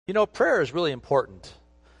Prayer is really important.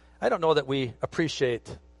 I don't know that we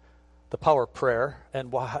appreciate the power of prayer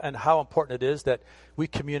and how important it is that we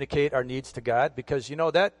communicate our needs to God, because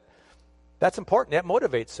that's important. That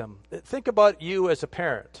motivates him. Think about you as a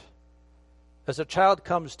parent. As a child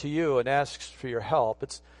comes to you and asks for your help,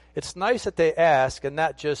 it's nice that they ask and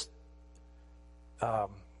not just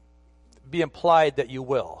be implied that you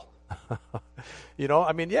will.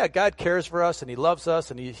 God cares for us and he loves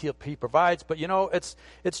us and he provides, but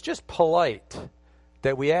it's just polite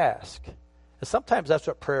that we ask. And sometimes that's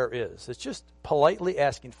what prayer is. It's just politely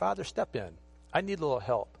asking, Father, step in. I need a little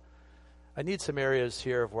help. I need some areas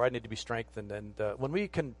here where I need to be strengthened. And when we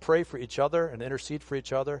can pray for each other and intercede for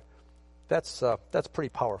each other, that's pretty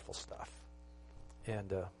powerful stuff.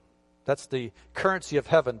 And that's the currency of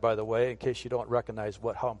heaven, by the way, in case you don't recognize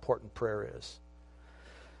how important prayer is.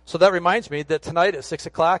 So that reminds me that tonight at 6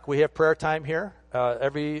 o'clock we have prayer time here.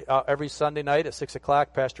 Every Sunday night at 6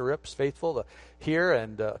 o'clock, Pastor Rip's faithful here,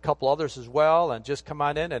 and a couple others as well. And just come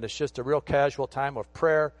on in, and it's just a real casual time of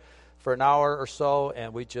prayer for an hour or so,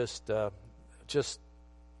 and we just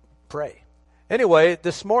pray. Anyway,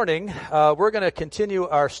 this morning we're going to continue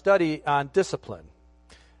our study on discipline.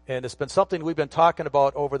 And it's been something we've been talking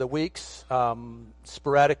about over the weeks,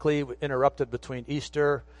 sporadically interrupted between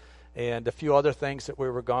Easter and a few other things that we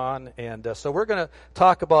were gone. And so we're going to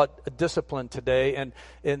talk about discipline today. And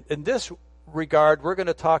in this regard, we're going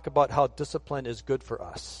to talk about how discipline is good for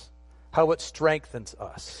us, how it strengthens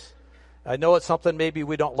us. I know it's something maybe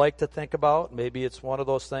we don't like to think about. Maybe it's one of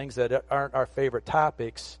those things that aren't our favorite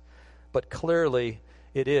topics, but clearly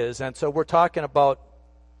it is. And so we're talking about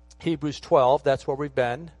Hebrews 12. That's where we've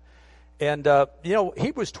been. And,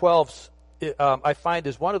 Hebrews 12, I find,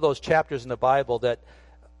 is one of those chapters in the Bible that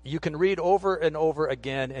you can read over and over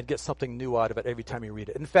again and get something new out of it every time you read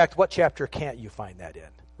it. In fact, what chapter can't you find that in?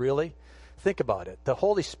 Really? Think about it. The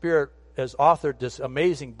Holy Spirit has authored this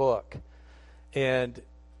amazing book. And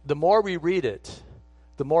the more we read it,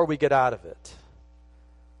 the more we get out of it.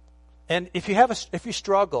 And if you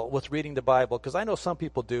struggle with reading the Bible, because I know some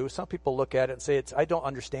people do, some people look at it and say, I don't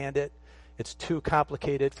understand it. It's too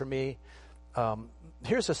complicated for me.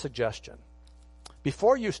 Here's a suggestion.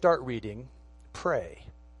 Before you start reading, pray.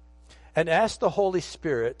 And ask the Holy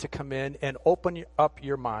Spirit to come in and open up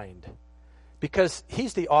your mind. Because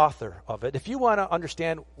he's the author of it. If you want to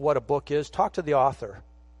understand what a book is, talk to the author.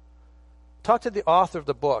 Talk to the author of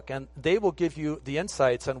the book, and they will give you the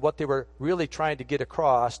insights on what they were really trying to get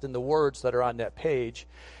across in the words that are on that page.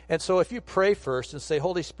 And so if you pray first and say,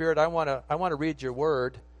 Holy Spirit, I want to read your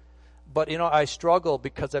word, but I struggle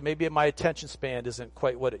because maybe my attention span isn't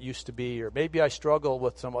quite what it used to be, or maybe I struggle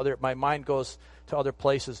with my mind goes to other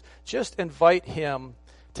places. Just invite him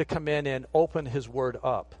to come in and open his word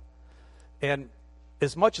up. And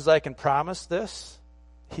as much as I can promise this,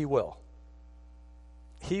 he will.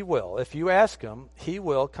 He will. If you ask him, he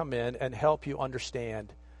will come in and help you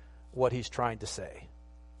understand what he's trying to say.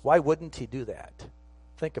 Why wouldn't he do that?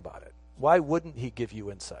 Think about it. Why wouldn't he give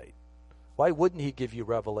you insight? Why wouldn't he give you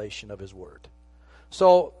revelation of his word?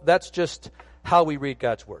 So that's just how we read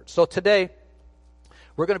God's word. So today,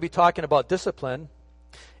 we're going to be talking about discipline,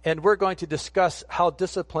 and we're going to discuss how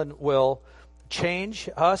discipline will change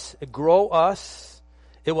us, grow us.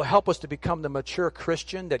 It will help us to become the mature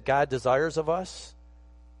Christian that God desires of us.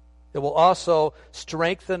 It will also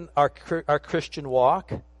strengthen our Christian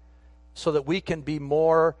walk so that we can be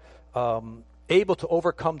more able to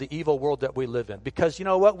overcome the evil world that we live in. Because you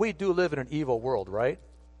know what? We do live in an evil world, right?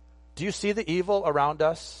 Do you see the evil around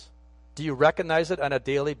us? Do you recognize it on a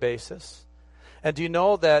daily basis? And do you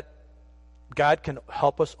know that God can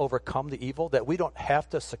help us overcome the evil, that we don't have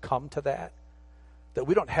to succumb to that? That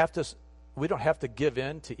we don't have to give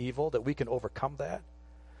in to evil, that we can overcome that?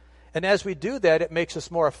 And as we do that, it makes us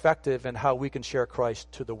more effective in how we can share Christ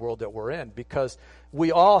to the world that we're in, because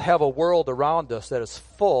we all have a world around us that is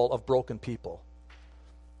full of broken people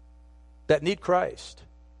that need Christ.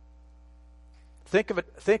 Think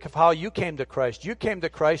of how you came to Christ. You came to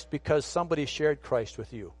Christ because somebody shared Christ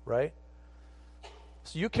with you, right?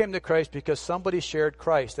 So you came to Christ because somebody shared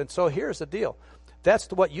Christ. And so here's the deal. That's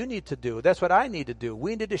what you need to do. That's what I need to do.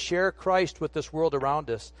 We need to share Christ with this world around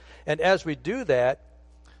us. And as we do that,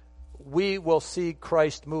 we will see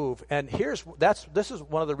Christ move. And this is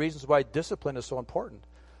one of the reasons why discipline is so important.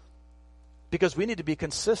 Because we need to be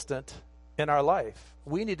consistent in our life.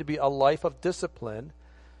 We need to be a life of discipline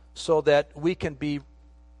so that we can be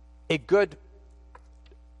a good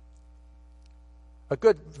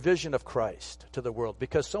vision of Christ to the world.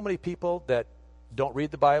 Because so many people that don't read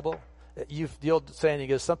the Bible, the old saying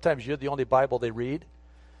is sometimes you're the only Bible they read.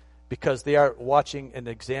 because they are watching and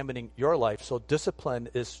examining your life. So discipline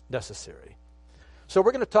is necessary. So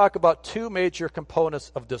we're going to talk about two major components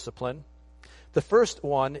of discipline. The first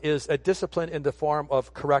one is a discipline in the form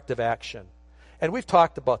of corrective action. And we've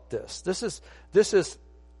talked about this. This is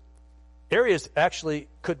areas actually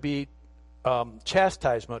could be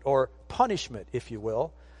chastisement or punishment, if you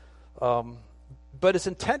will. But it's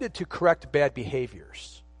intended to correct bad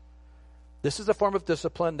behaviors. This is a form of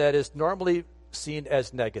discipline that is normally seen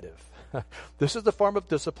as negative. This is the form of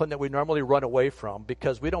discipline that we normally run away from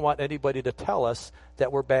because we don't want anybody to tell us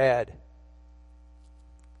that we're bad.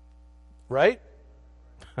 Right?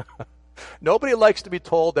 Nobody likes to be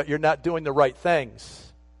told that you're not doing the right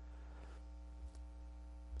things.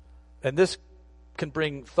 And this can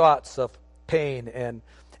bring thoughts of pain, and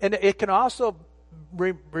it can also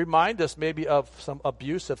remind us maybe of some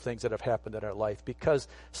abusive things that have happened in our life, because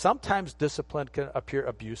sometimes discipline can appear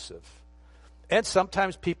abusive. And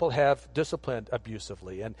sometimes people have disciplined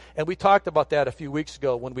abusively. And we talked about that a few weeks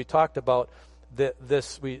ago when we talked about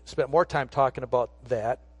this. We spent more time talking about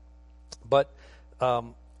that. But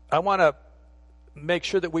I want to make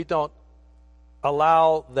sure that we don't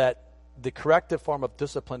allow that the corrective form of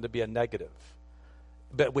discipline to be a negative.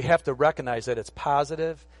 But we have to recognize that it's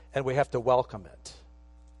positive, and we have to welcome it.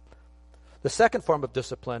 The second form of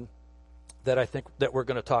discipline that I think that we're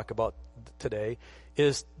going to talk about today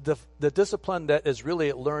is the discipline that is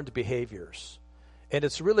really learned behaviors. And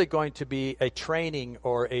it's really going to be a training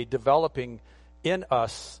or a developing in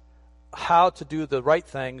us how to do the right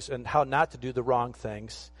things and how not to do the wrong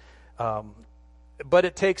things.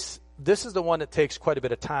 But this is the one that takes quite a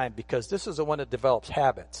bit of time, because this is the one that develops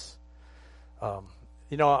habits. I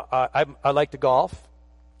like to golf,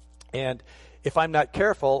 and if I'm not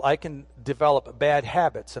careful, I can develop bad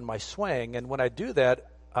habits in my swing, and when I do that,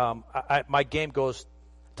 my game goes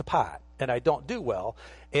to pot, and I don't do well.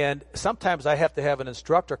 And sometimes I have to have an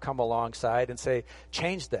instructor come alongside and say,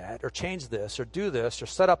 change that, or change this, or do this, or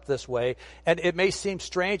set up this way. And it may seem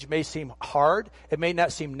strange, it may seem hard, it may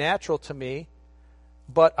not seem natural to me,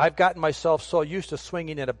 but I've gotten myself so used to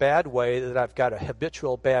swinging in a bad way that I've got a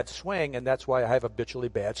habitual bad swing, and that's why I have habitually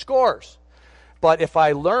bad scores. But if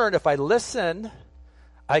I learn, if I listen,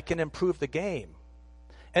 I can improve the game.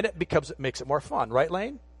 And it makes it more fun, right,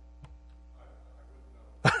 Lane?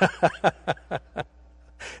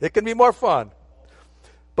 It can be more fun.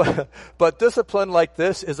 But discipline like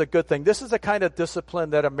this is a good thing. This is the kind of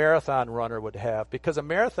discipline that a marathon runner would have, because a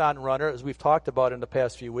marathon runner, as we've talked about in the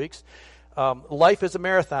past few weeks, life is a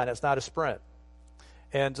marathon. It's not a sprint.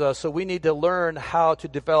 And so we need to learn how to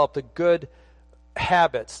develop the good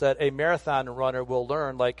habits that a marathon runner will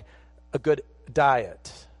learn, like a good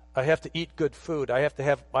diet. I have to eat good food. I have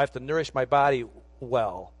to nourish my body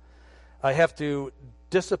well. I have to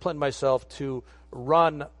discipline myself to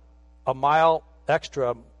run a mile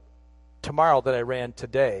extra tomorrow than I ran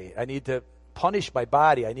today. I need to punish my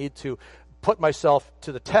body. I need to put myself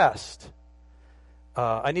to the test.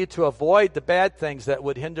 I need to avoid the bad things that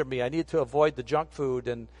would hinder me. I need to avoid the junk food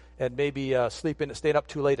and maybe staying up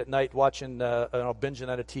too late at night watching, binging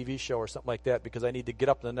on a TV show or something like that, because I need to get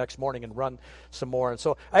up the next morning and run some more. And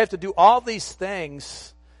so I have to do all these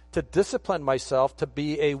things to discipline myself to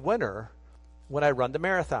be a winner when I run the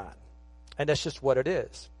marathon. And that's just what it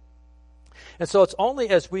is. And so it's only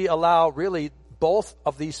as we allow really both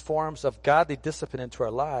of these forms of godly discipline into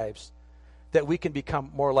our lives that we can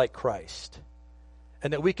become more like Christ,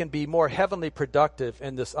 and that we can be more heavenly productive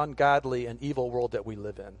in this ungodly and evil world that we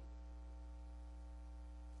live in.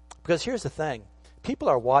 Because here's the thing. People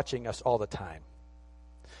are watching us all the time.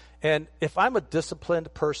 And if I'm a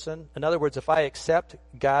disciplined person, in other words, if I accept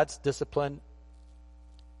God's discipline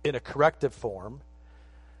in a corrective form,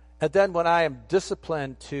 and then when I am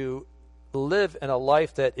disciplined to live in a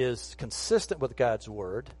life that is consistent with God's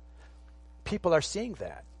word, people are seeing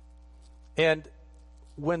that. And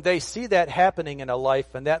when they see that happening in a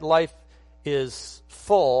life, and that life is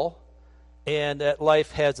full, and that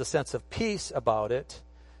life has a sense of peace about it,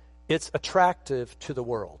 it's attractive to the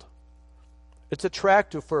world. It's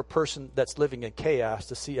attractive for a person that's living in chaos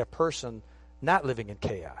to see a person not living in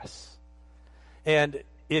chaos. And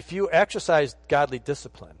if you exercise godly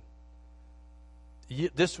discipline,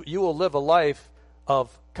 you will live a life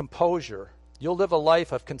of composure. You'll live a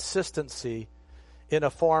life of consistency in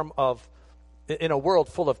a world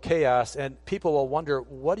full of chaos, and people will wonder,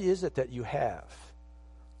 what is it that you have?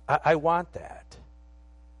 I want that.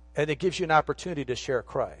 And it gives you an opportunity to share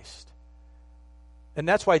Christ. And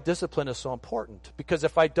that's why discipline is so important, because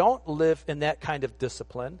if I don't live in that kind of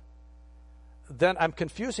discipline, then I'm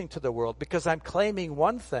confusing to the world, because I'm claiming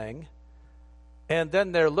one thing, and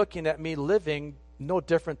then they're looking at me living no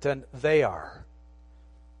different than they are.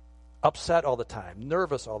 Upset all the time,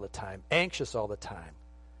 nervous all the time, anxious all the time,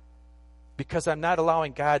 because I'm not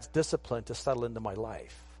allowing God's discipline to settle into my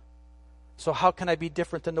life. So how can I be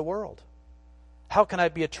different than the world? How can I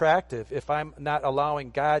be attractive if I'm not allowing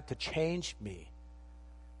God to change me?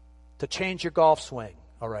 To change your golf swing,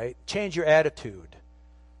 all right? Change your attitude.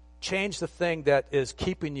 Change the thing that is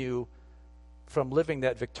keeping you from living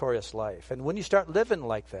that victorious life. And when you start living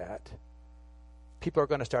like that, people are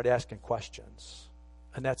going to start asking questions.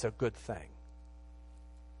 And that's a good thing.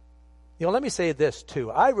 You know, let me say this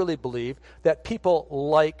too. I really believe that people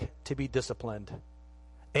like to be disciplined,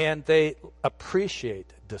 and they appreciate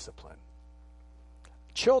discipline.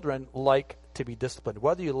 Children like to be disciplined.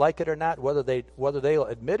 Whether you like it or not, whether they'll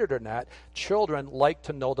admit it or not, children like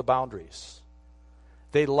to know the boundaries.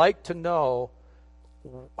 They like to know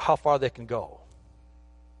how far they can go.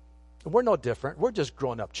 And we're no different. We're just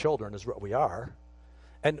grown-up children is what we are.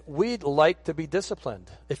 And we'd like to be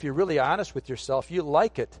disciplined. If you're really honest with yourself, you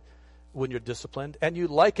like it when you're disciplined, and you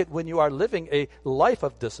like it when you are living a life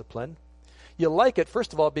of discipline. You like it,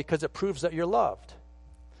 first of all, because it proves that you're loved.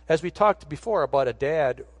 As we talked before about a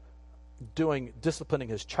dad disciplining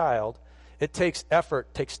his child, it takes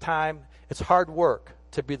effort, takes time. It's hard work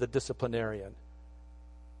to be the disciplinarian.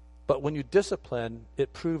 But when you discipline,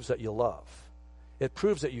 it proves that you love. It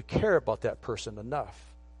proves that you care about that person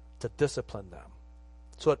enough to discipline them.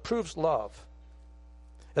 So it proves love.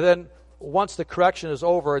 And then once the correction is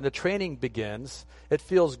over and the training begins, it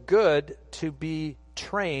feels good to be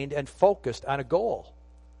trained and focused on a goal.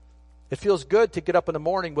 It feels good to get up in the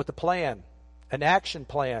morning with a plan, an action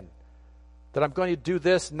plan, that I'm going to do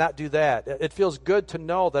this and not do that. It feels good to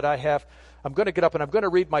know that I'm going to get up and I'm going to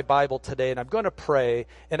read my Bible today, and I'm going to pray,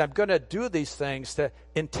 and I'm going to do these things to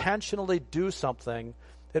intentionally do something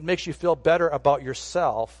that makes you feel better about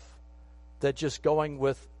yourself than just going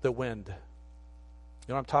with the wind. You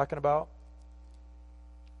know what I'm talking about?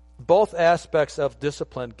 Both aspects of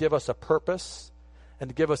discipline give us a purpose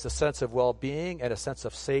and give us a sense of well-being and a sense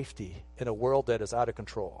of safety in a world that is out of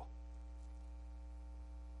control.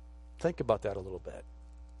 Think about that a little bit.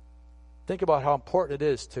 Think about how important it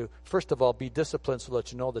is to, first of all, be disciplined so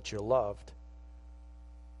that you know that you're loved.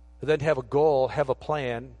 And then have a goal, have a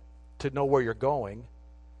plan to know where you're going.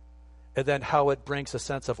 And then how it brings a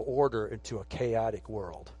sense of order into a chaotic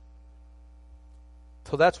world.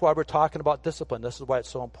 So that's why we're talking about discipline. This is why it's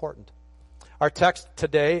so important. Our text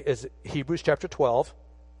today is Hebrews chapter 12.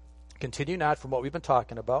 Continuing on from what we've been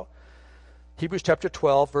talking about. Hebrews chapter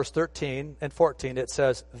 12, verse 13 and 14, it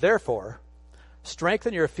says, "Therefore,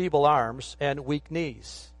 strengthen your feeble arms and weak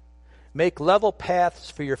knees. Make level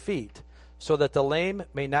paths for your feet, so that the lame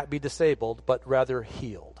may not be disabled, but rather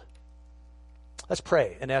healed." Let's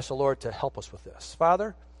pray and ask the Lord to help us with this.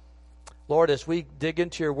 Father, Lord, as we dig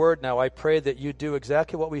into your word now, I pray that you do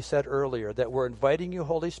exactly what we said earlier, that we're inviting you,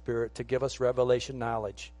 Holy Spirit, to give us revelation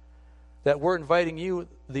knowledge. That we're inviting you,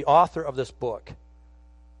 the author of this book,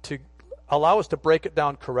 to allow us to break it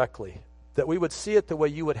down correctly, that we would see it the way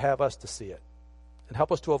you would have us to see it, and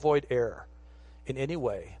help us to avoid error in any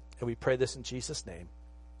way. And we pray this in Jesus' name.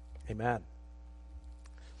 Amen.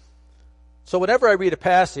 So whenever I read a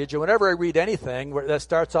passage, or whenever I read anything that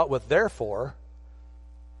starts out with therefore,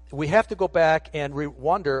 we have to go back and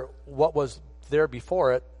wonder what was there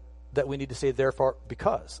before it that we need to say therefore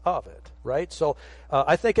because of it, right? So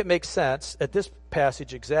I think it makes sense at this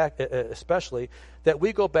passage especially that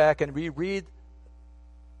we go back and reread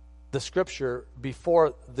the scripture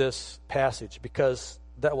before this passage, because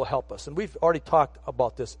that will help us. And we've already talked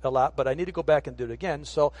about this a lot, but I need to go back and do it again.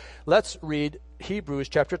 So let's read Hebrews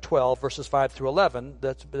chapter 12, verses 5 through 11.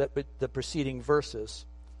 That's the preceding verses.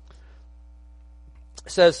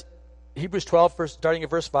 It says, Hebrews 12, starting at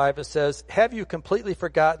verse 5, it says, "Have you completely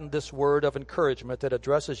forgotten this word of encouragement that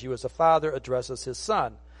addresses you as a father addresses his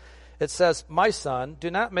son? It says, 'My son, do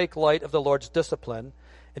not make light of the Lord's discipline,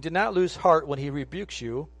 and do not lose heart when he rebukes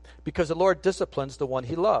you, because the Lord disciplines the one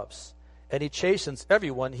he loves, and he chastens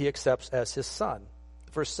everyone he accepts as his son.'"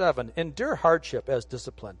 Verse 7, "Endure hardship as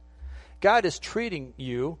discipline. God is treating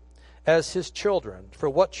you as his children, for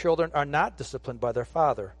what children are not disciplined by their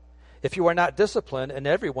father? If you are not disciplined, and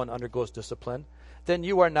everyone undergoes discipline, then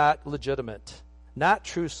you are not legitimate, not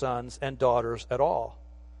true sons and daughters at all.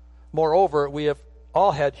 Moreover, we have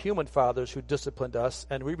all had human fathers who disciplined us,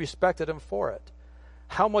 and we respected him for it.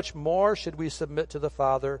 How much more should we submit to the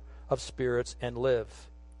Father of spirits and live?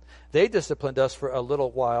 They disciplined us for a little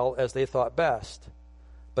while as they thought best.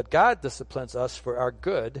 But God disciplines us for our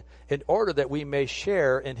good, in order that we may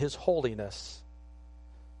share in his holiness."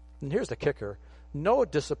 And here's the kicker. "No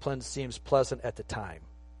discipline seems pleasant at the time,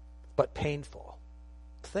 but painful.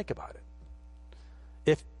 Think about it.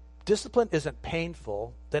 If discipline isn't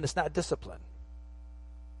painful, then it's not discipline.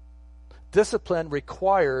 Discipline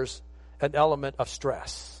requires an element of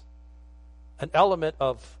stress, an element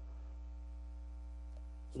of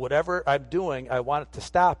whatever I'm doing, I want it to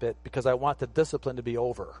stop it because I want the discipline to be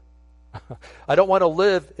over. I don't want to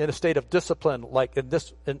live in a state of discipline like in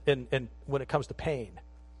this in when it comes to pain.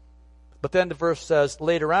 But then the verse says,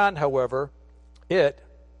 later on, however, is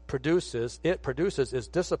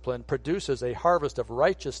discipline produces a harvest of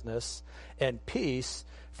righteousness and peace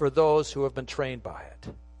for those who have been trained by it.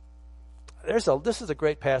 This is a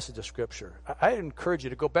great passage of Scripture. I encourage you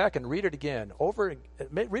to go back and read it again,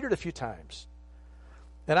 read it a few times.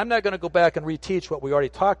 And I'm not going to go back and reteach what we already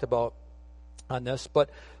talked about on this, but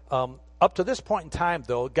up to this point in time,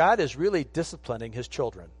 though, God is really disciplining his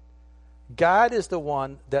children. God is the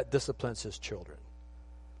one that disciplines his children.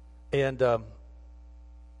 And,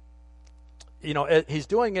 he's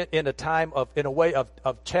doing it in a way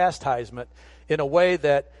of chastisement, in a way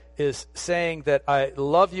that is saying that I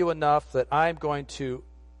love you enough that I'm going to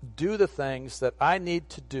do the things that I need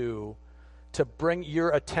to do to bring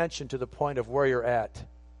your attention to the point of where you're at.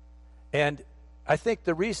 And I think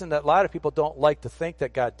the reason that a lot of people don't like to think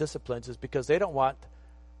that God disciplines is because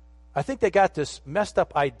I think they got this messed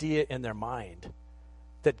up idea in their mind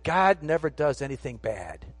that God never does anything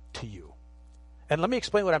bad to you. And let me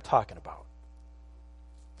explain what I'm talking about.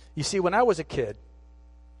 You see, when I was a kid,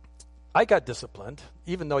 I got disciplined,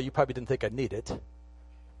 even though you probably didn't think I'd need it.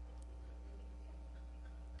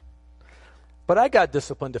 But I got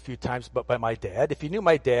disciplined a few times by my dad. If you knew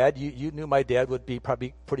my dad, you knew my dad would be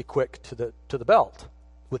probably pretty quick to the belt,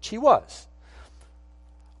 which he was.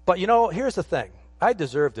 But here's the thing. I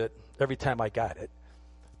deserved it every time I got it.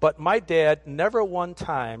 But my dad never one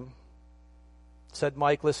time said,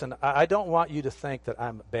 Mike, listen, I don't want you to think that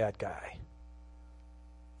I'm a bad guy.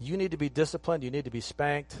 You need to be disciplined. You need to be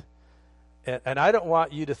spanked. And I don't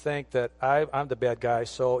want you to think that I'm the bad guy.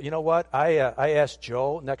 So you know what? I asked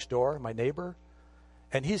Joe next door, my neighbor,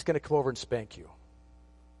 and he's going to come over and spank you.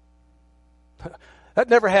 That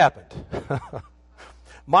never happened.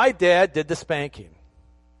 My dad did the spanking.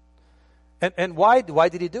 And why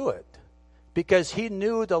did he do it? Because he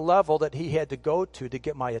knew the level that he had to go to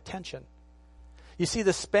get my attention. You see,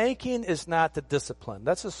 the spanking is not the discipline.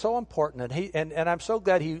 That's just so important. And I'm so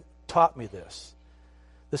glad he taught me this.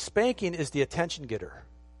 The spanking is the attention getter.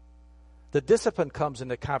 The discipline comes in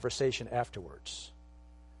the conversation afterwards.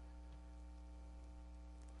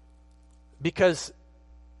 Because,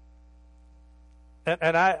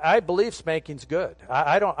 and I believe spanking's good.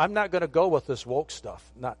 I'm not going to go with this woke stuff,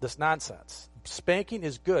 not this nonsense. Spanking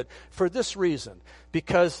is good for this reason,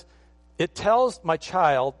 because it tells my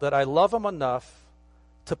child that I love him enough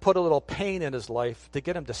to put a little pain in his life to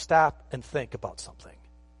get him to stop and think about something.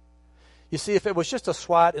 You see, if it was just a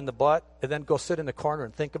swat in the butt and then go sit in the corner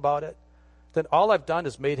and think about it, then all I've done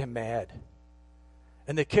is made him mad.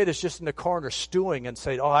 And the kid is just in the corner stewing and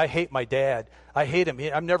saying, I hate my dad. I hate him.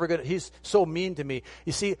 He's so mean to me.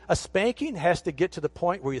 You see, a spanking has to get to the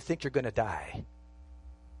point where you think you're going to die.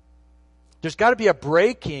 There's got to be a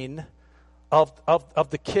breaking of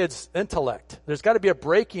the kid's intellect. There's got to be a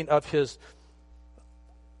breaking of his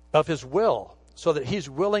will so that he's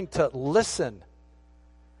willing to listen.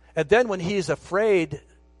 And then when he's afraid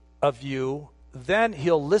of you, then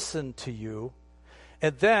he'll listen to you.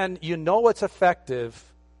 And then you know it's effective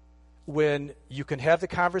when you can have the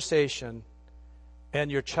conversation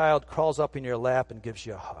and your child crawls up in your lap and gives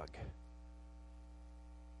you a hug.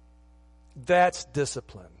 That's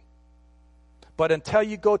discipline. But until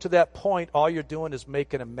you go to that point, all you're doing is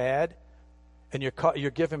making him mad, and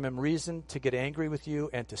you're giving him reason to get angry with you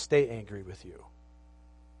and to stay angry with you.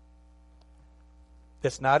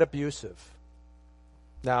 It's not abusive.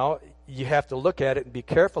 Now, you have to look at it and be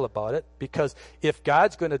careful about it, because if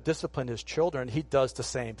God's going to discipline his children, he does the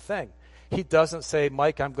same thing. He doesn't say,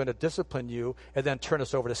 Mike, I'm going to discipline you, and then turn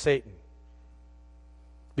us over to Satan.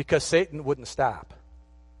 Because Satan wouldn't stop.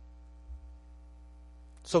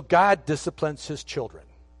 So God disciplines his children.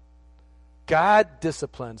 God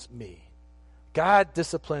disciplines me. God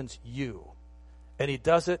disciplines you. And he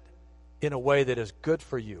does it in a way that is good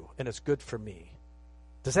for you and is good for me.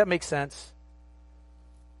 Does that make sense?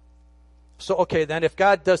 So, okay, then if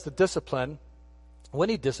God does the discipline, when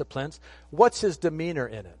he disciplines, what's his demeanor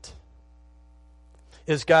in it?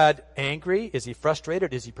 Is God angry? Is he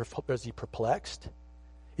frustrated? Is he perplexed?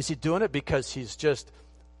 Is he doing it because he's just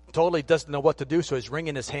totally doesn't know what to do, so he's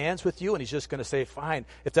wringing his hands with you and he's just going to say, fine,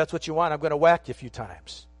 if that's what you want, I'm going to whack you a few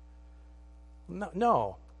times?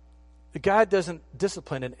 No. God doesn't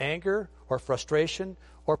discipline in anger or frustration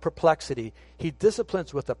or perplexity. He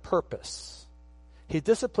disciplines with a purpose. He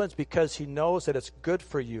disciplines because he knows that it's good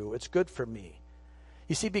for you. It's good for me.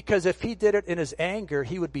 You see, because if he did it in his anger,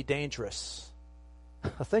 he would be dangerous.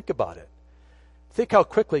 Think about it. Think how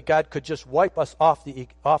quickly God could just wipe us off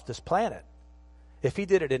this planet if he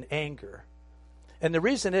did it in anger. And the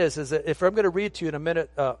reason is that if I'm going to read to you in a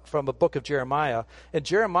minute from a book of Jeremiah, and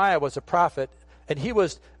Jeremiah was a prophet, and he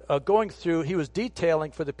was he was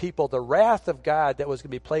detailing for the people the wrath of God that was going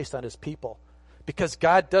to be placed on his people. Because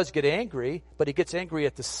God does get angry, but he gets angry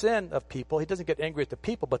at the sin of people. He doesn't get angry at the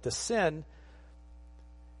people, but the sin.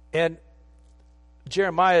 And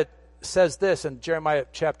Jeremiah says this in Jeremiah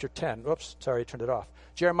chapter 10. Oops, sorry, I turned it off.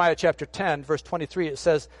 Jeremiah chapter 10, verse 23, it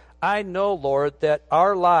says, I know, Lord, that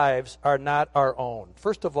our lives are not our own.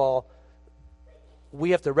 First of all,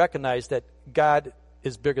 we have to recognize that God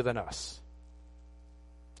is bigger than us.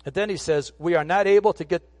 And then he says, we are not able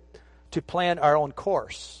to plan our own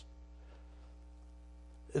course.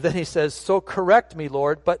 Then he says, so correct me,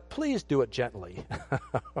 Lord, but please do it gently.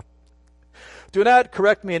 Do not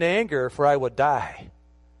correct me in anger, for I would die.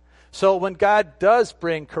 So when God does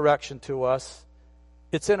bring correction to us,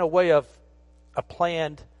 it's in a way of a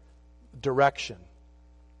planned direction.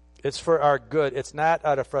 It's for our good. It's not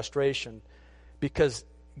out of frustration, because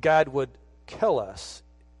God would kill us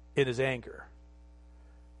in his anger.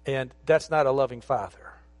 And that's not a loving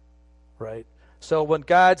father, right? So when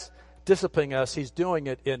God's disciplining us, he's doing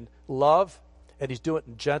it in love, and he's doing it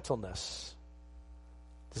in gentleness.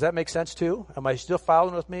 Does that make sense too? Am I still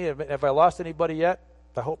following with me? Have I lost anybody yet?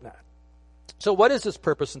 I hope not. So what is this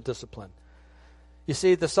purpose in discipline? You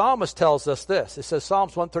see, the psalmist tells us this. It says,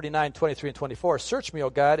 Psalms 139, 23 and 24, search me, O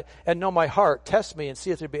God, and know my heart. Test me and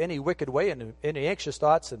see if there be any wicked way in me, any anxious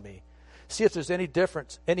thoughts in me. See if there's any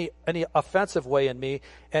difference, any offensive way in me,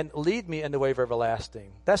 and lead me in the way of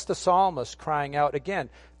everlasting. That's the psalmist crying out again,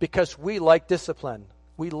 because we like discipline.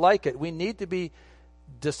 We like it. We need to be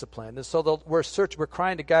disciplined. And so we're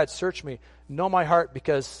crying to God, search me, know my heart,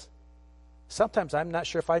 because sometimes I'm not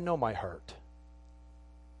sure if I know my heart.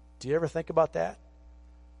 Do you ever think about that?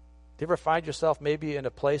 Do you ever find yourself maybe in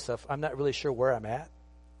a place of, I'm not really sure where I'm at?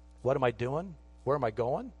 What am I doing? Where am I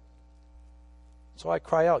going? So I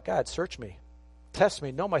cry out, God, search me, test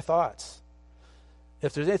me, know my thoughts.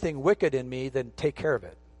 If there's anything wicked in me, then take care of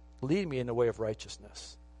it. Lead me in the way of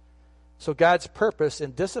righteousness. So God's purpose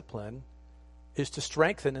in discipline is to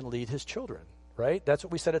strengthen and lead his children, right? That's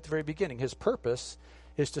what we said at the very beginning. His purpose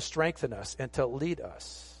is to strengthen us and to lead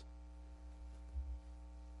us.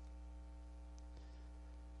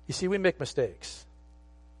 You see, we make mistakes.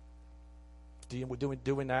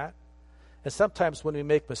 Doing that? And sometimes when we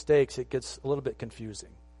make mistakes, it gets a little bit confusing.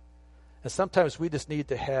 And sometimes we just need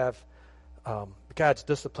to have God's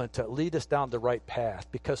discipline to lead us down the right path,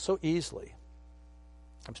 because so easily,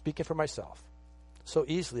 I'm speaking for myself, so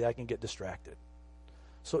easily I can get distracted.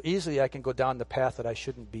 So easily I can go down the path that I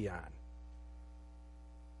shouldn't be on.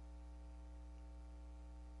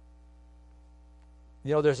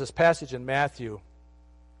 You know, there's this passage in Matthew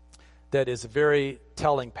that is a very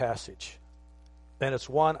telling passage. And it's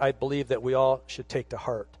one I believe that we all should take to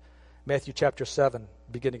heart. Matthew chapter 7,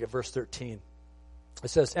 beginning at verse 13. It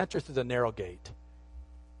says, enter through the narrow gate.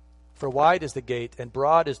 For wide is the gate and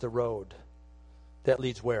broad is the road that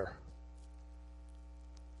leads where?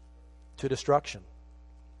 To destruction.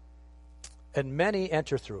 And many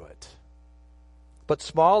enter through it. But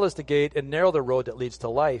small is the gate and narrow the road that leads to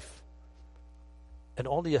life, and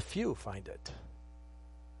only a few find it.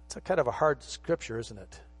 It's a kind of a hard scripture, isn't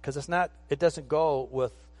it? Because it doesn't go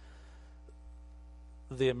with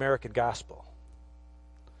the American gospel.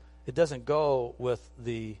 It doesn't go with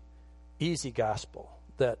the easy gospel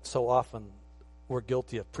that so often we're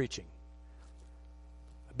guilty of preaching.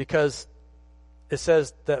 Because it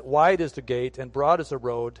says that wide is the gate and broad is the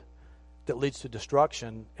road that leads to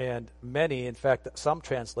destruction, and many, in fact, some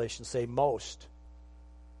translations say most,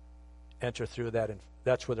 enter through that, and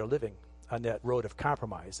that's where they're living, on that road of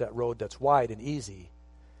compromise, that road that's wide and easy.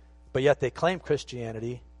 But yet they claim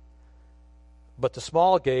Christianity, but the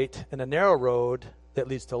small gate and the narrow road that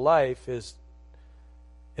leads to life is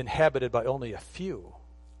inhabited by only a few.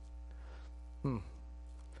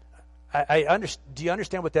 Do you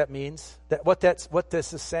understand what that means? That what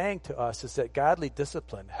this is saying to us is that godly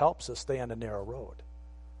discipline helps us stay on the narrow road.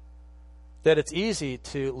 That it's easy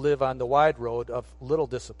to live on the wide road of little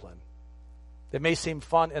discipline. It may seem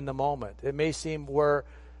fun in the moment. It may seem where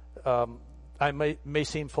I may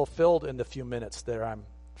seem fulfilled in the few minutes that I'm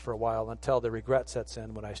for a while, until the regret sets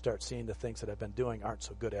in when I start seeing the things that I've been doing aren't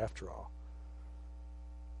so good after all.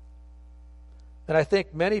 And I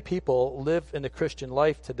think many people live in the Christian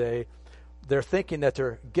life today, they're thinking that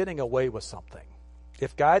they're getting away with something.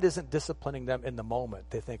 If God isn't disciplining them in the moment,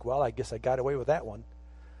 they think, well, I guess I got away with that one.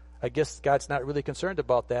 I guess God's not really concerned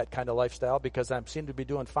about that kind of lifestyle because I seem to be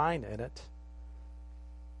doing fine in it.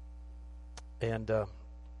 And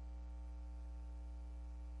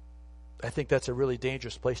I think that's a really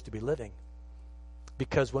dangerous place to be living.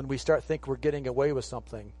 Because when we start thinking we're getting away with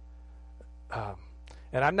something,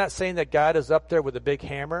 and I'm not saying that God is up there with a big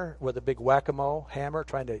hammer, with a big whack-a-mole hammer,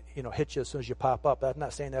 trying to hit you as soon as you pop up. I'm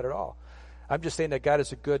not saying that at all. I'm just saying that God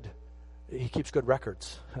is He keeps good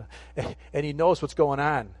records, and He knows what's going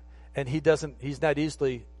on, and He's not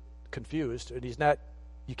easily confused, and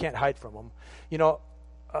you can't hide from Him.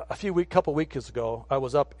 Couple weeks ago, I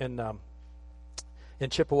was up in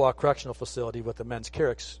Chippewa Correctional Facility with the Men's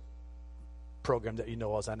Carrick's program that I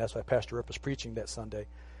was on. That's why Pastor Rip was preaching that Sunday.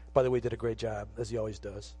 By the way, he did a great job, as he always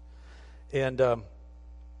does. And,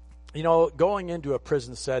 going into a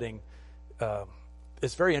prison setting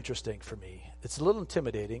is very interesting for me. It's a little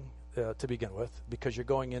intimidating to begin with because you're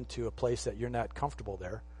going into a place that you're not comfortable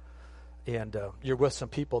there. And you're with some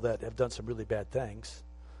people that have done some really bad things.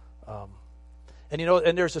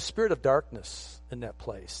 And there's a spirit of darkness in that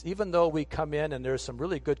place. Even though we come in and there's some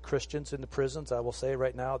really good Christians in the prisons, I will say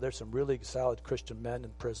right now, there's some really solid Christian men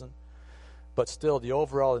in prison. But still, the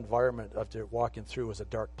overall environment of their walking through is a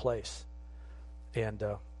dark place. And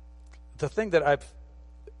the thing that I've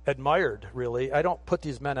admired, really, I don't put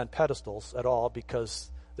these men on pedestals at all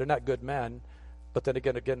because they're not good men. But then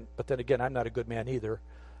again, I'm not a good man either.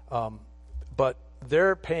 But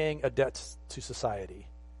they're paying a debt to society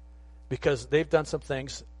because they've done some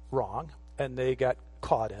things wrong and they got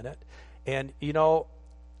caught in it. And the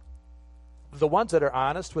ones that are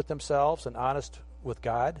honest with themselves and honest with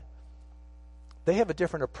God, they have a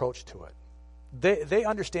different approach to it. They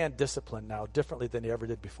understand discipline now differently than they ever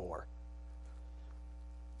did before.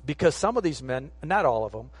 Because some of these men, not all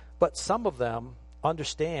of them, but some of them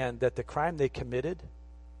understand that the crime they committed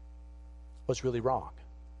was really wrong.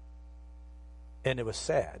 And it was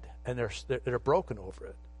sad. And they're broken over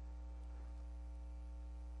it.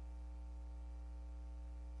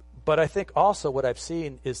 But I think also what I've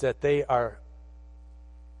seen is that they are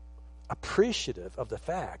appreciative of the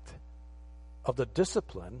fact of the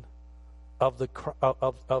discipline of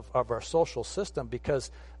our social system,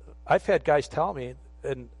 because I've had guys tell me,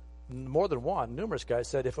 and more than one, numerous guys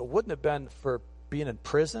said, if it wouldn't have been for being in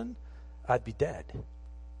prison, I'd be dead.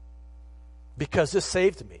 Because this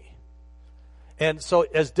saved me. And so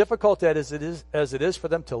as difficult as it is for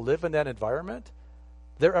them to live in that environment,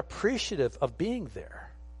 they're appreciative of being there.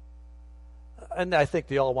 And I think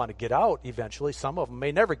they all want to get out eventually. Some of them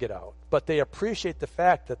may never get out. But they appreciate the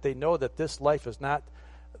fact that they know that this life is not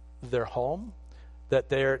their home, that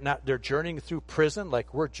they're journeying through prison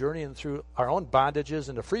like we're journeying through our own bondages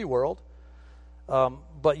in the free world.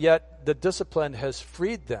 But yet the discipline has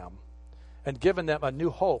freed them and given them a new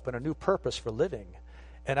hope and a new purpose for living.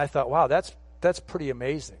 And I thought, wow, that's pretty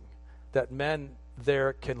amazing that men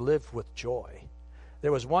there can live with joy.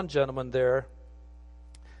 There was one gentleman there.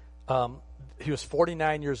 He was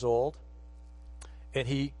 49 years old, and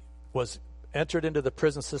he was entered into the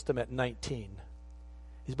prison system at 19.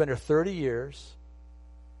 He's been there 30 years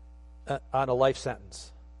on a life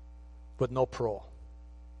sentence with no parole.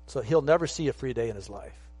 So he'll never see a free day in his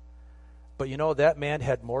life. But that man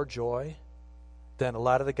had more joy than a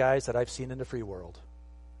lot of the guys that I've seen in the free world,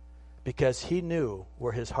 because he knew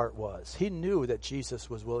where his heart was. He knew that Jesus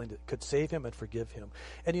was could save him and forgive him.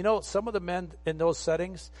 And some of the men in those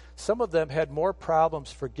settings, some of them had more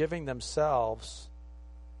problems forgiving themselves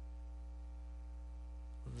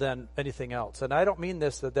than anything else. And I don't mean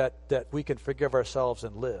this that we can forgive ourselves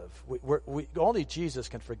and live. We only Jesus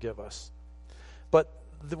can forgive us. But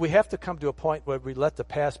we have to come to a point where we let the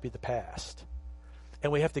past be the past.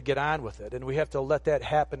 And we have to get on with it. And we have to let that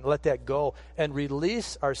happen, let that go, and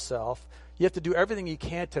release ourselves. You have to do everything you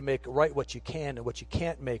can to make right what you can, and what you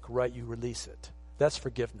can't make right, you release it. That's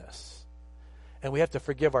forgiveness. And we have to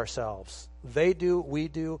forgive ourselves. They do, we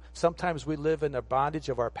do. Sometimes we live in the bondage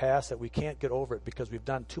of our past that we can't get over it because we've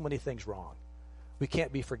done too many things wrong. We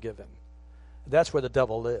can't be forgiven. That's where the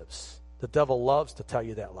devil lives. The devil loves to tell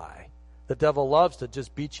you that lie. The devil loves to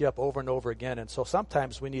just beat you up over and over again. And so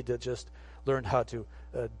sometimes we need to just learn how to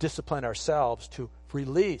discipline ourselves to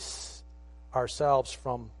release ourselves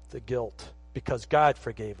from the guilt, because God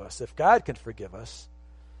forgave us. If God can forgive us,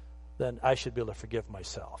 then I should be able to forgive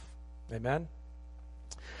myself. Amen?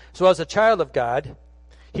 So as a child of God,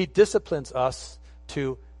 He disciplines us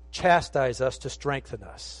to chastise us, to strengthen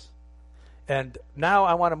us. And now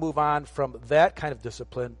I want to move on from that kind of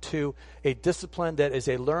discipline to a discipline that is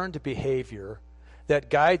a learned behavior that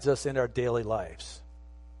guides us in our daily lives.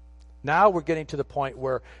 Now we're getting to the point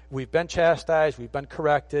where we've been chastised, we've been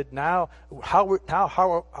corrected. Now, how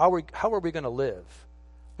are we going to live?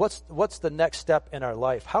 What's the next step in our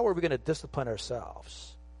life? How are we going to discipline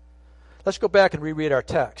ourselves? Let's go back and reread our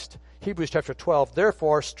text. Hebrews chapter 12.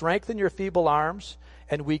 Therefore, strengthen your feeble arms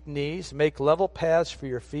and weak knees. Make level paths for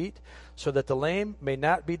your feet, so that the lame may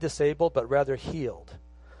not be disabled, but rather healed.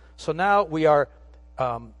 So now we are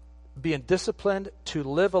being disciplined to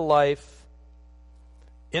live a life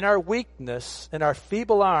in our weakness, in our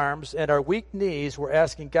feeble arms and our weak knees. We're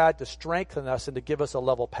asking God to strengthen us and to give us a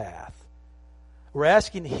level path. We're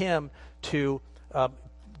asking Him to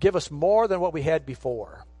give us more than what we had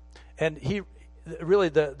before. And He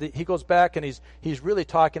goes back and he's really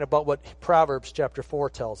talking about what Proverbs chapter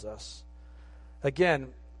 4 tells us. Again,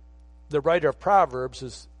 the writer of Proverbs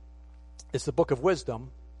is the book of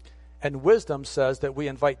wisdom, and wisdom says that we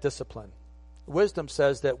invite discipline. Wisdom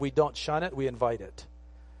says that we don't shun it, we invite it.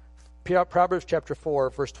 Proverbs chapter 4,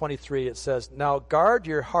 verse 23, it says, Now guard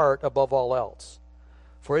your heart above all else,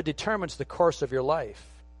 for it determines the course of your life.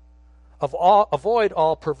 Avoid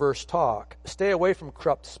all perverse talk. Stay away from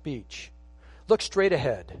corrupt speech. Look straight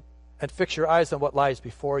ahead and fix your eyes on what lies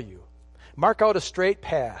before you. Mark out a straight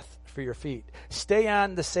path for your feet. Stay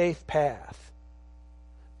on the safe path.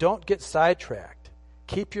 Don't get sidetracked.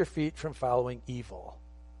 Keep your feet from following evil.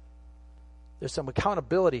 There's some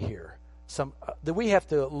accountability here. That we have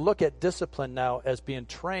to look at discipline now as being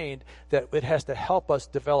trained, that it has to help us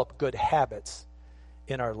develop good habits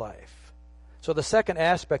in our life. So the second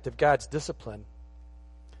aspect of God's discipline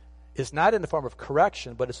is not in the form of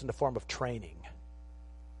correction, but it's in the form of training.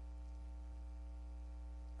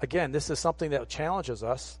 Again, this is something that challenges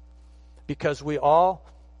us, because we all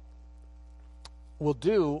will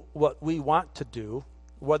do what we want to do,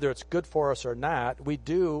 whether it's good for us or not. We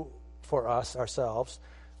do for us, ourselves,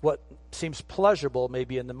 what seems pleasurable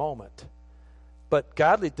maybe in the moment. But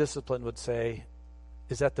godly discipline would say,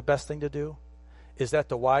 is that the best thing to do? Is that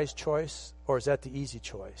the wise choice, or is that the easy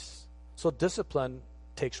choice? So discipline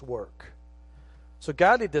takes work. So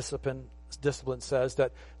godly discipline says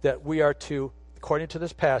that we are to, according to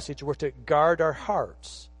this passage, we're to guard our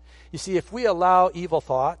hearts. You see, if we allow evil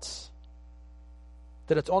thoughts,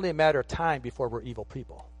 then it's only a matter of time before we're evil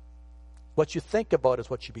people. What you think about is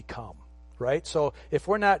what you become. Right? So if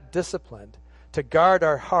we're not disciplined to guard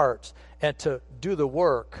our hearts and to do the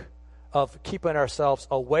work of keeping ourselves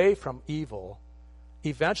away from evil,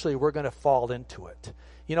 eventually we're going to fall into it.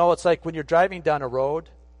 You know, it's like when you're driving down a road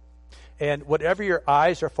and whatever your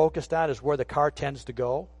eyes are focused on is where the car tends to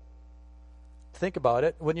go. Think about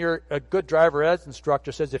it. When you're a good driver ed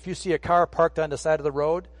instructor says, if you see a car parked on the side of the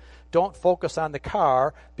road, don't focus on the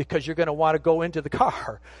car, because you're going to want to go into the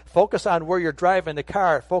car. Focus on where you're driving the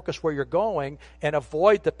car. Focus where you're going, and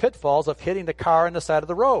avoid the pitfalls of hitting the car on the side of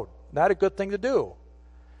the road. Not a good thing to do.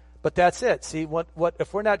 But that's it. See,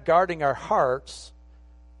 if we're not guarding our hearts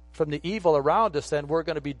from the evil around us, then we're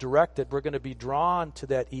going to be directed. We're going to be drawn to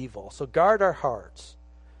that evil. So guard our hearts.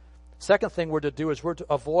 Second thing we're to do is we're to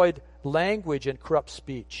avoid language and corrupt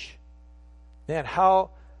speech. Man,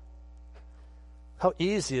 how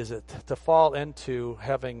easy is it to fall into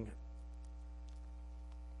having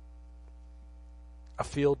a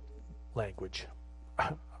field language?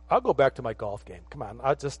 I'll go back to my golf game. Come on,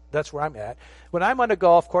 that's where I'm at. When I'm on a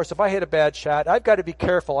golf course, if I hit a bad shot, I've got to be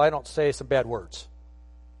careful I don't say some bad words.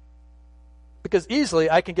 Because easily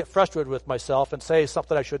I can get frustrated with myself and say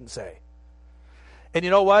something I shouldn't say. And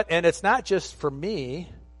you know what? And it's not just for me,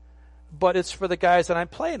 but it's for the guys that I'm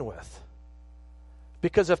playing with.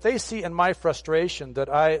 Because if they see in my frustration that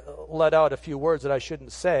I let out a few words that I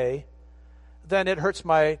shouldn't say, then it hurts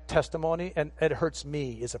my testimony and it hurts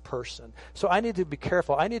me as a person. So I need to be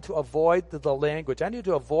careful. I need to avoid the language. I need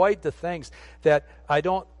to avoid the things that I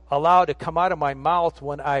don't allow to come out of my mouth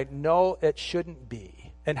when I know it shouldn't be.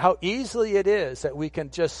 And how easily it is that we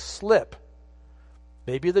can just slip.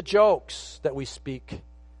 Maybe the jokes that we speak.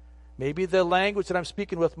 Maybe the language that I'm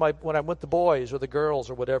speaking with when I'm with the boys or the girls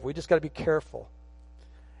or whatever. We just got to be careful.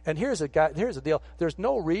 And here's the deal. There's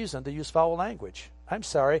no reason to use foul language. I'm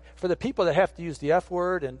sorry. For the people that have to use the F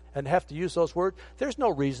word and have to use those words, there's no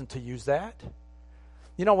reason to use that.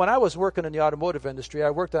 You know, when I was working in the automotive industry, I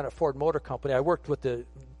worked on a Ford Motor Company. I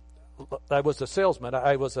was a salesman.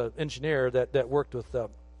 I was an engineer that worked with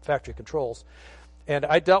factory controls. And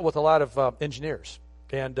I dealt with a lot of engineers.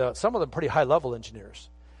 And some of them pretty high-level engineers.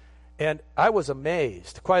 And I was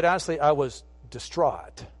amazed. Quite honestly, I was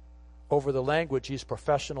distraught over the language these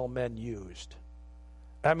professional men used.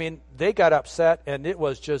 I mean, they got upset, and it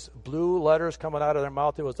was just blue letters coming out of their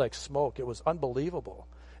mouth. It was like smoke. It was unbelievable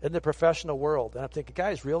in the professional world. And I'm thinking,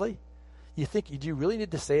 guys, really? Do you really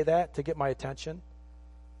need to say that to get my attention?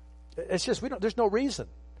 It's just, there's no reason.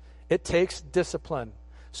 It takes discipline.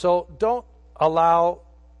 So don't allow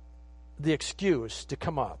the excuse to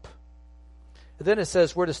come up. And then it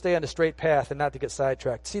says we're to stay on the straight path and not to get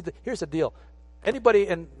sidetracked. See, here's the deal. Anybody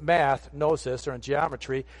in math knows this, or in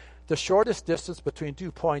geometry. The shortest distance between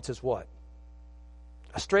 2 points is what?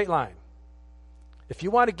 A straight line. If you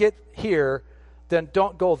want to get here, then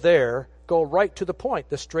don't go there. Go right to the point.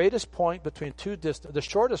 The shortest point between two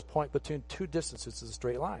distances is a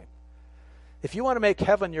straight line. If you want to make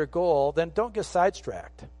heaven your goal, then don't get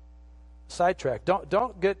sidetracked.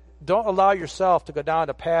 Don't allow yourself to go down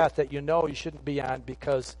a path that you know you shouldn't be on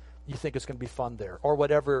because you think it's going to be fun there, or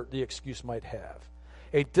whatever the excuse might have.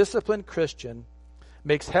 A disciplined Christian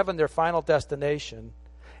makes heaven their final destination,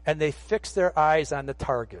 and they fix their eyes on the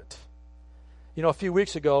target. You know, a few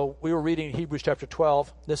weeks ago, we were reading Hebrews chapter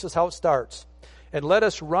 12. This is how it starts. And let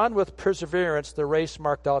us run with perseverance the race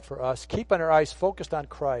marked out for us, keeping our eyes focused on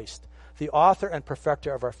Christ, the author and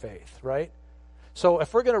perfecter of our faith, right? So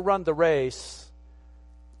if we're going to run the race,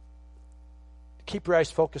 keep your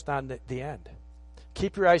eyes focused on the end.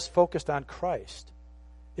 Keep your eyes focused on Christ.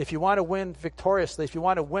 If you want to win victoriously, if you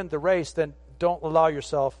want to win the race, then don't allow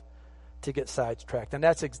yourself to get sidetracked. And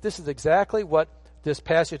this is exactly what this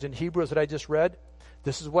passage in Hebrews that I just read,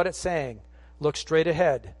 this is what it's saying. Look straight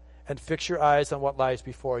ahead and fix your eyes on what lies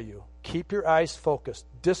before you. Keep your eyes focused.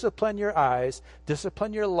 Discipline your eyes.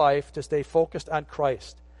 Discipline your life to stay focused on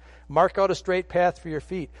Christ. Mark out a straight path for your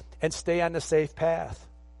feet and stay on the safe path.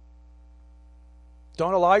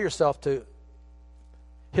 Don't allow yourself to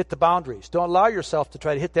hit the boundaries. Don't allow yourself to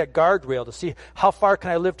try to hit that guardrail to see how far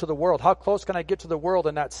can I live to the world? How close can I get to the world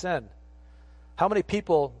and not sin? How many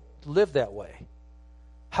people live that way?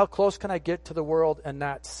 How close can I get to the world and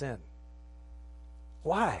not sin?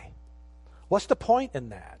 Why? What's the point in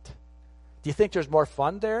that? Do you think there's more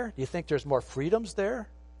fun there? Do you think there's more freedoms there?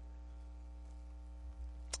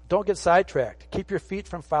 Don't get sidetracked. Keep your feet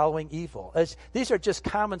from following evil. These are just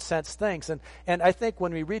common sense things. And I think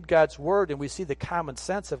when we read God's Word and we see the common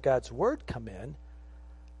sense of God's Word come in,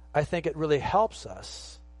 I think it really helps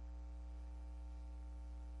us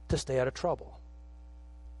to stay out of trouble.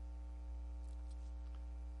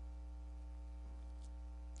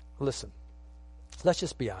 Listen, let's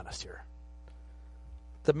just be honest here.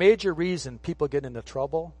 The major reason people get into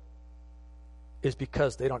trouble is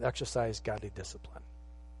because they don't exercise godly discipline.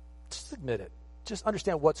 Just admit it. Just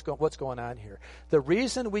understand what's going on here. The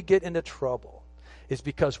reason we get into trouble is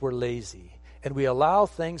because we're lazy and we allow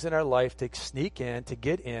things in our life to sneak in, to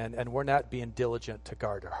get in, and we're not being diligent to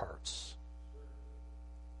guard our hearts.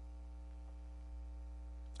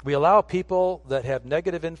 We allow people that have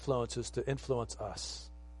negative influences to influence us.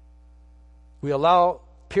 We allow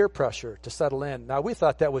peer pressure to settle in. Now, we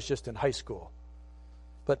thought that was just in high school.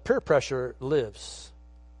 But peer pressure lives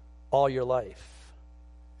all your life.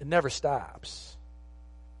 It never stops.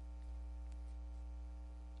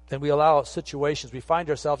 And we allow situations, we find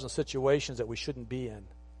ourselves in situations that we shouldn't be in.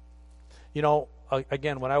 You know,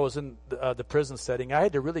 again, when I was in the prison setting, I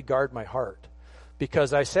had to really guard my heart.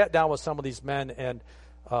 Because I sat down with some of these men, and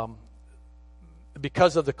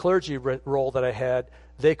because of the clergy role that I had,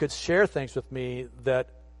 they could share things with me that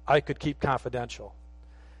I could keep confidential.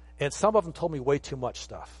 And some of them told me way too much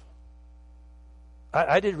stuff.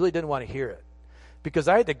 I really didn't want to hear it. Because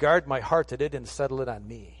I had to guard my heart that it didn't settle it on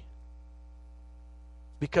me.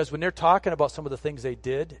 Because when they're talking about some of the things they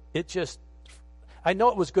did, I know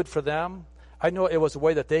it was good for them. I know it was a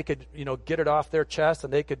way that they could, get it off their chest,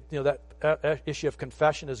 and they could, that issue of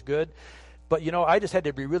confession is good. But, I just had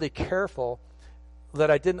to be really careful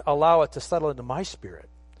that I didn't allow it to settle into my spirit.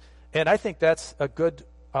 And I think that's a good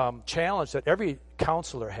challenge that every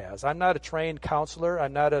counselor has. I'm not a trained counselor.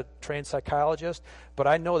 I'm not a trained psychologist. But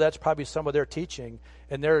I know that's probably some of their teaching.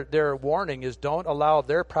 And their warning is don't allow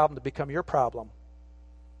their problem to become your problem.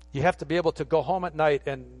 You have to be able to go home at night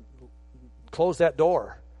and close that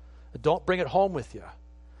door. Don't bring it home with you.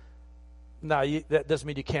 Now, that doesn't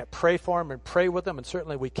mean you can't pray for them and pray with them, and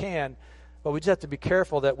certainly we can. But we just have to be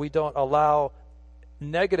careful that we don't allow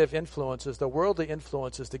negative influences, the worldly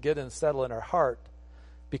influences, to get in and settle in our heart,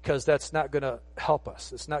 because that's not going to help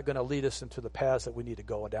us. It's not going to lead us into the paths that we need to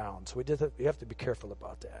go down. So we have to be careful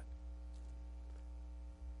about that.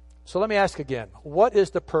 So let me ask again, what is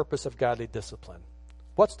the purpose of godly discipline?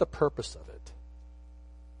 What's the purpose of it?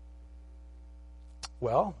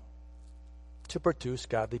 Well, to produce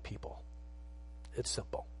godly people. It's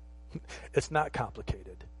simple. It's not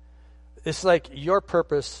complicated. It's like your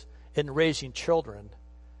purpose in raising children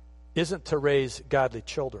isn't to raise godly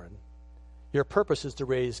children. Your purpose is to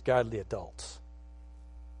raise godly adults.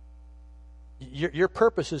 Your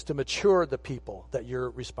purpose is to mature the people that you're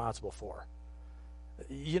responsible for.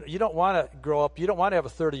 You don't want to grow up, you don't want to have a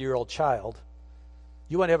 30-year-old child.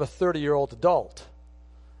 You want to have a 30-year-old adult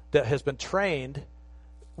that has been trained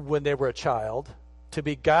when they were a child to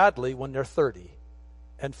be godly when they're 30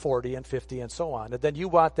 and 40 and 50 and so on. And then you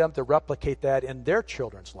want them to replicate that in their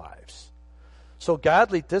children's lives. So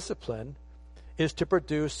godly discipline is to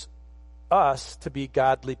produce us to be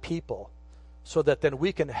godly people so that then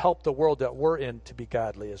we can help the world that we're in to be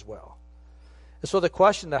godly as well. And so the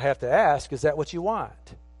question I have to ask, is that what you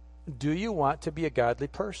want? Do you want to be a godly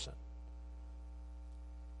person?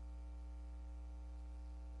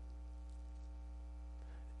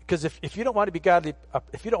 Because if you don't want to be godly,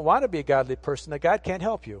 if you don't want to be a godly person, then God can't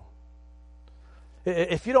help you.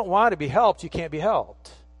 If you don't want to be helped, you can't be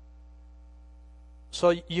helped.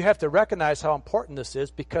 So you have to recognize how important this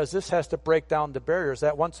is, because this has to break down the barriers.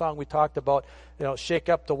 That one song we talked about, shake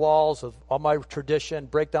up the walls of all my tradition,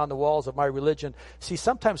 break down the walls of my religion. See,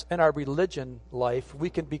 sometimes in our religion life, we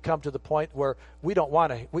can become to the point where we don't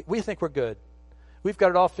want to, we think we're good. We've got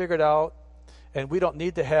it all figured out, and we don't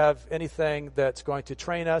need to have anything that's going to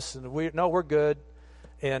train us, and we're good.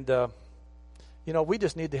 And, we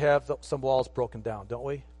just need to have some walls broken down, don't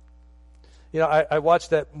we? I watched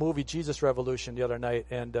that movie Jesus Revolution the other night,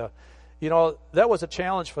 and, that was a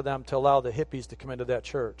challenge for them to allow the hippies to come into that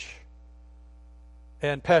church.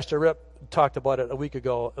 And Pastor Rip talked about it a week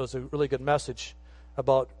ago. It was a really good message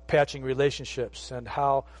about patching relationships and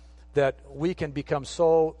how that we can become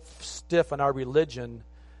so stiff in our religion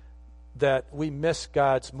that we miss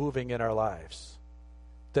God's moving in our lives,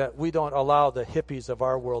 that we don't allow the hippies of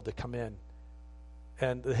our world to come in.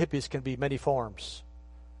 And the hippies can be many forms.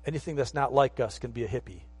 Anything that's not like us can be a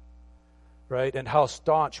hippie, right? And how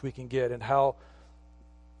staunch we can get and how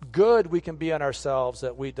good we can be on ourselves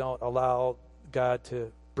that we don't allow God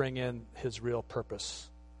to bring in his real purpose.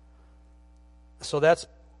 So that's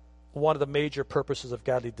one of the major purposes of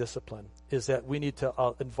godly discipline, is that we need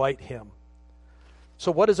to invite him.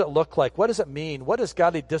 So what does it look like? What does it mean? What does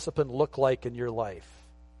godly discipline look like in your life?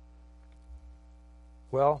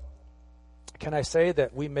 Well, can I say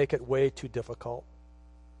that we make it way too difficult?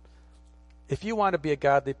 If you want to be a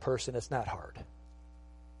godly person, it's not hard.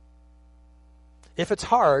 If it's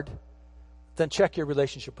hard, then check your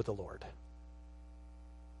relationship with the Lord.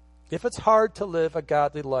 If it's hard to live a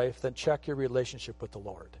godly life, then check your relationship with the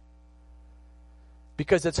Lord.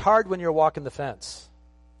 Because it's hard when you're walking the fence.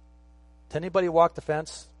 Did anybody walk the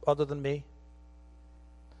fence other than me?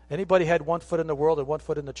 Anybody had one foot in the world and one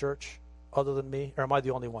foot in the church other than me? Or am I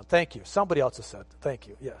the only one? Thank you. Somebody else has said, thank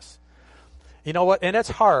you. Yes. You know what? And it's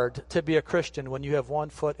hard to be a Christian when you have one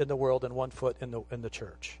foot in the world and one foot in the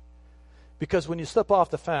church. Because when you slip off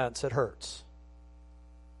the fence, it hurts.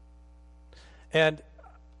 And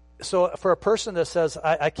so for a person that says,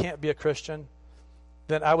 I can't be a Christian,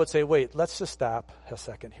 then I would say, wait, let's just stop a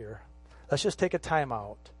second here. Let's just take a time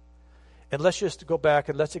out. And let's just go back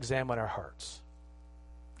and let's examine our hearts.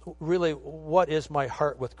 Really, what is my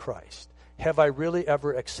heart with Christ? Have I really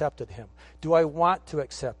ever accepted him? Do I want to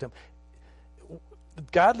accept him?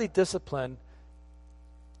 Godly discipline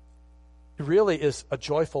really is a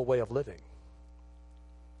joyful way of living.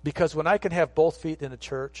 Because when I can have both feet in a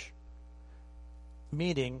church,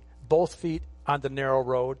 meaning both feet on the narrow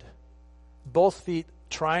road, both feet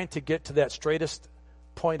trying to get to that straightest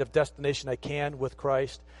point of destination I can with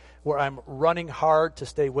Christ, where I'm running hard to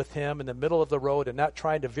stay with him in the middle of the road and not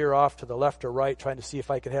trying to veer off to the left or right, trying to see if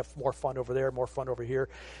I can have more fun over there, more fun over here.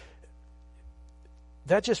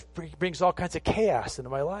 That just brings all kinds of chaos into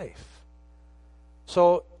my life.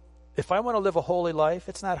 So if I want to live a holy life,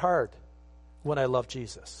 it's not hard when I love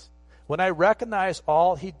Jesus. When I recognize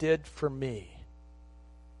all he did for me,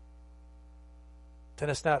 then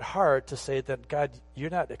it's not hard to say that, God, you're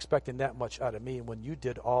not expecting that much out of me when you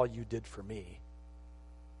did all you did for me.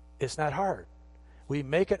 It's not hard. We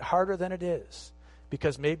make it harder than it is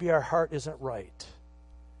because maybe our heart isn't right.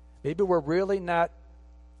 Maybe we're really not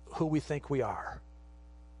who we think we are.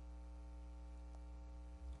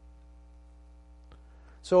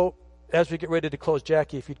 So as we get ready to close,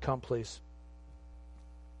 Jackie, if you'd come, please.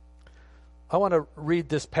 I want to read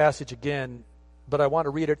this passage again, but I want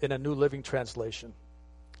to read it in a New Living Translation.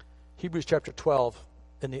 Hebrews chapter 12,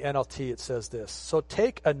 in the NLT, it says this: So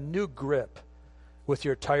take a new grip with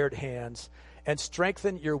your tired hands and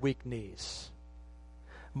strengthen your weak knees.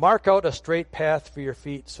 Mark out a straight path for your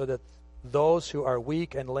feet so that those who are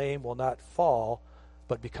weak and lame will not fall,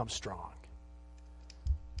 but become strong.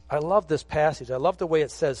 I love this passage. I love the way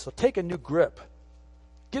it says, so take a new grip.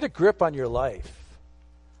 Get a grip on your life.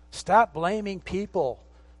 Stop blaming people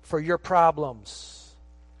for your problems.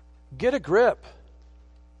 Get a grip.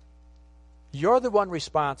 You're the one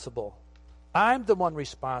responsible. I'm the one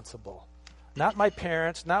responsible. Not my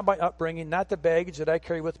parents, not my upbringing, not the baggage that I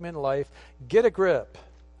carry with me in life. Get a grip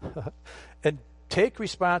and take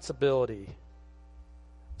responsibility.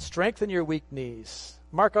 Strengthen your weak knees.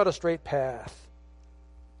 Mark out a straight path.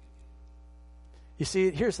 You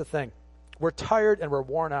see, here's the thing. We're tired and we're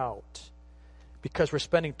worn out because we're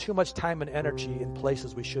spending too much time and energy in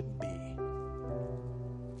places we shouldn't be.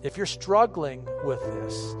 If you're struggling with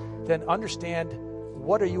this, then understand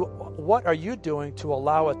what are you doing to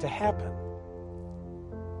allow it to happen?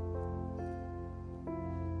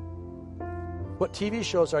 What TV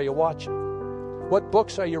shows are you watching? What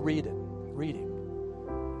books are you reading?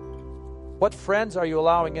 What friends are you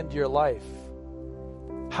allowing into your life?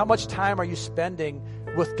 How much time are you spending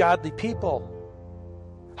with godly people?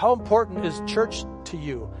 How important is church to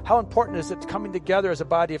you? How important is it coming together as a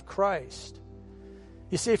body of Christ?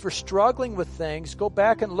 You see, if you're struggling with things, go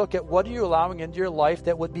back and look at what are you allowing into your life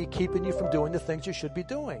that would be keeping you from doing the things you should be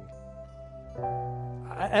doing.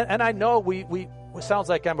 And I know it sounds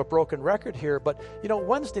like I'm a broken record here, but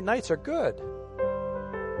Wednesday nights are good.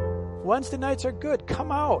 Wednesday nights are good.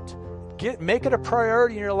 Come out. Make it a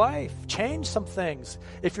priority in your life. Change some things.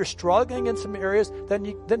 If you're struggling in some areas,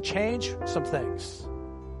 then change some things.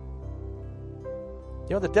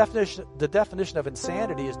 The definition of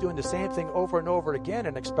insanity is doing the same thing over and over again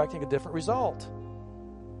and expecting a different result.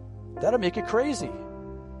 That'll make you crazy.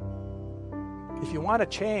 If you want to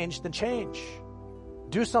change, then change.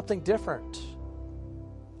 Do something different.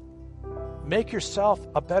 Make yourself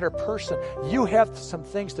a better person. You have some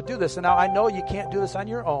things to do this. And now I know you can't do this on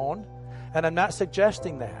your own, and I'm not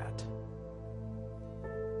suggesting that.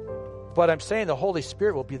 But I'm saying the Holy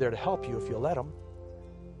Spirit will be there to help you if you let Him.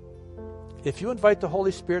 If you invite the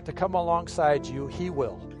Holy Spirit to come alongside you, He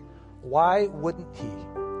will. Why wouldn't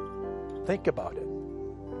He? Think about it.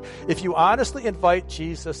 If you honestly invite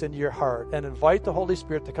Jesus into your heart and invite the Holy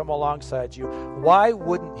Spirit to come alongside you, why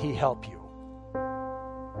wouldn't He help you?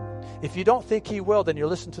 If you don't think He will, then you're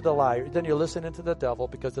listening to the liar. Then you're listening to the devil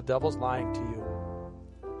because the devil's lying to you.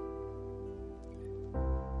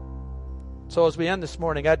 So as we end this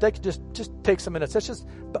morning, I'd like to just take some minutes. Let's just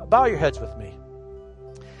bow your heads with me.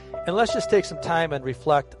 And let's just take some time and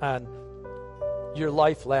reflect on your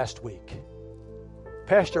life last week.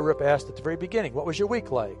 Pastor Rip asked at the very beginning, what was your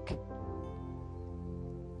week like?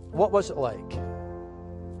 What was it like?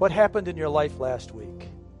 What happened in your life last week?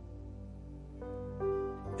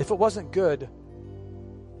 If it wasn't good,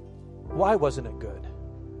 why wasn't it good?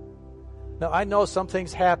 Now, I know some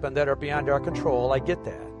things happen that are beyond our control. I get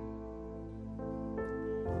that.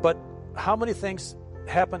 But how many things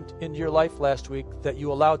happened in your life last week that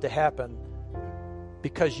you allowed to happen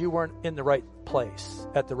because you weren't in the right place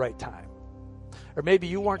at the right time? Or maybe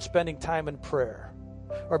you weren't spending time in prayer.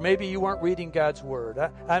 Or maybe you weren't reading God's Word.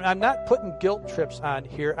 I'm not putting guilt trips on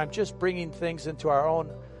here. I'm just bringing things into our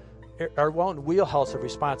own wheelhouse of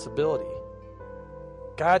responsibility.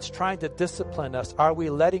 God's trying to discipline us. Are we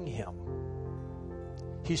letting Him?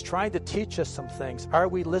 He's trying to teach us some things. Are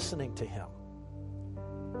we listening to Him?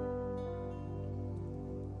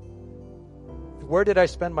 Where did I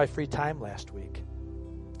spend my free time last week?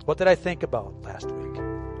 What did I think about last week?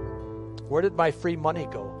 Where did my free money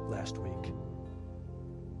go last week?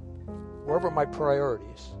 Where were my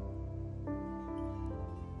priorities?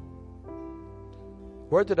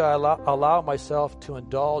 Where did I allow myself to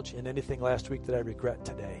indulge in anything last week that I regret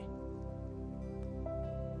today?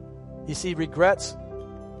 You see, regrets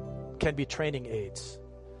can be training aids.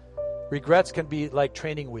 Regrets can be like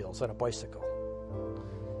training wheels on a bicycle.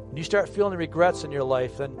 When you start feeling regrets in your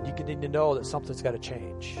life, then you need to know that something's got to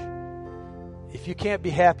change. If you can't be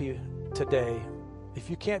happy today, if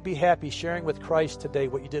you can't be happy sharing with Christ today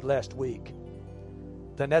what you did last week,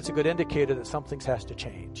 then that's a good indicator that something has to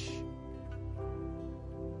change.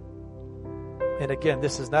 And again,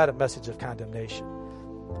 this is not a message of condemnation,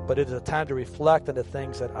 but it is a time to reflect on the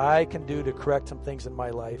things that I can do to correct some things in my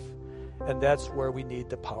life, and that's where we need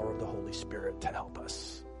the power of the Holy Spirit to help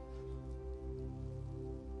us.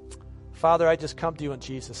 Father, I just come to you in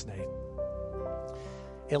Jesus' name.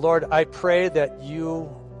 And Lord, I pray that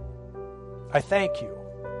I thank you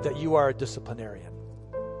that you are a disciplinarian.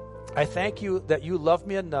 I thank you that you love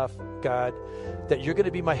me enough, God, that you're going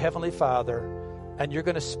to be my Heavenly Father and you're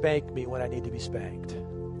going to spank me when I need to be spanked.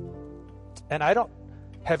 And I don't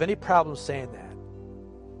have any problem saying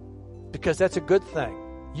that because that's a good thing.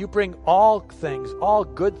 You bring all things, all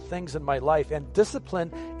good things in my life, and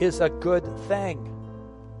discipline is a good thing.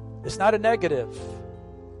 It's not a negative.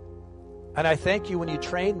 And I thank you when you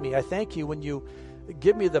train me. I thank you when you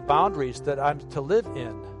give me the boundaries that I'm to live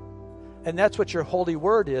in. And that's what your holy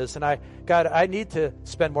word is. And God, I need to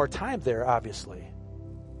spend more time there, obviously.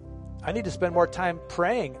 I need to spend more time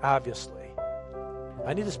praying, obviously.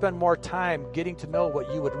 I need to spend more time getting to know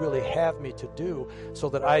what you would really have me to do so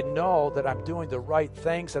that I know that I'm doing the right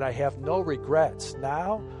things and I have no regrets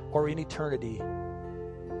now or in eternity.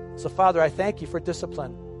 So, Father, I thank you for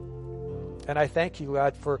discipline. And I thank you,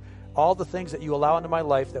 God, for all the things that you allow into my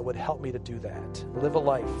life that would help me to do that. Live a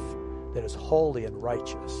life that is holy and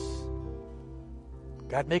righteous.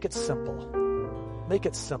 God, make it simple. Make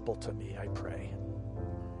it simple to me, I pray.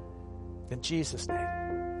 In Jesus'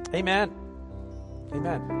 name. Amen.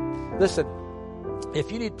 Amen. Listen,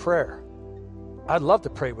 if you need prayer, I'd love to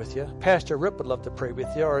pray with you. Pastor Rip would love to pray with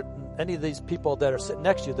you, or any of these people that are sitting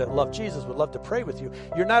next to you that love Jesus would love to pray with you.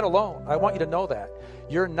 You're not alone. I want you to know that.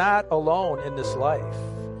 You're not alone in this life.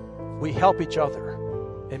 We help each other.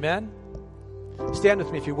 Amen? Stand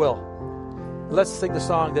with me if you will. Let's sing the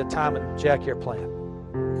song that Tom and Jackie are playing.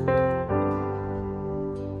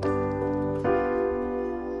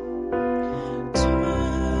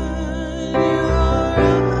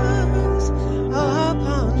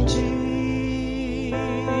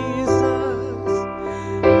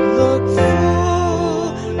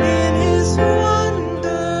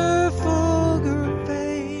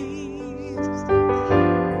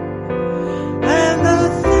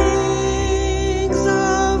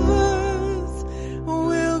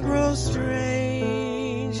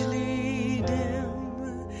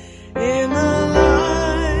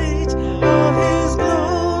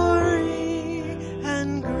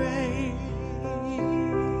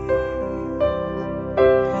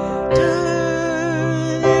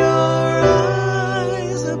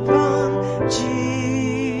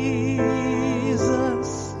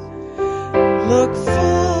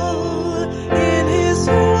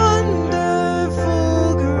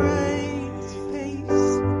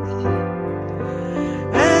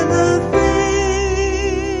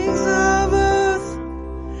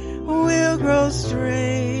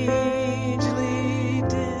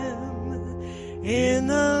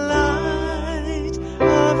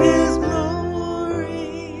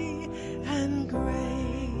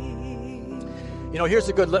 Here's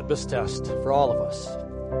a good litmus test for all of us.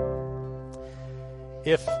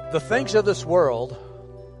 If the things of this world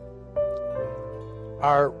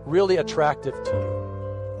are really attractive to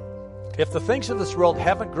you, if the things of this world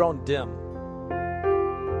haven't grown dim,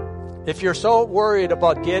 if you're so worried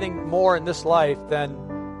about getting more in this life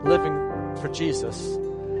than living for Jesus,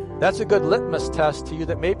 that's a good litmus test to you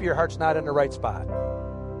that maybe your heart's not in the right spot.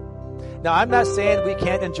 Now, I'm not saying we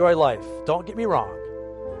can't enjoy life. Don't get me wrong.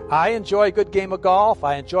 I enjoy a good game of golf.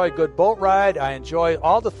 I enjoy a good boat ride. I enjoy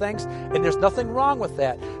all the things, and there's nothing wrong with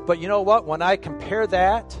that. But you know what? When I compare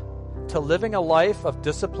that to living a life of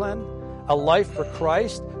discipline, a life for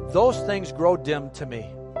Christ, those things grow dim to me.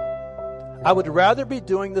 I would rather be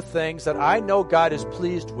doing the things that I know God is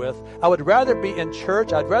pleased with. I would rather be in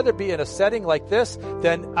church. I'd rather be in a setting like this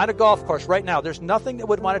than on a golf course right now. There's nothing that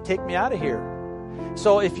would want to take me out of here.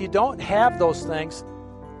 So if you don't have those things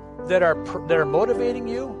that are motivating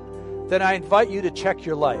you, then I invite you to check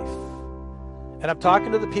your life. And I'm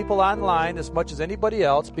talking to the people online as much as anybody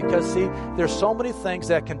else because, see, there's so many things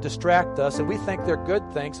that can distract us, and we think they're good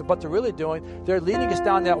things, and what they're really doing, they're leading us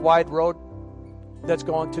down that wide road that's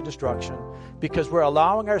going to destruction because we're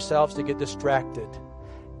allowing ourselves to get distracted.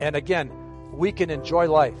 And again, we can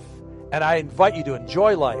enjoy life. And I invite you to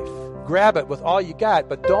enjoy life. Grab it with all you got,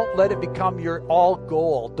 but don't let it become your all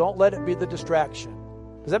goal. Don't let it be the distraction.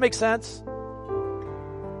 Does that make sense?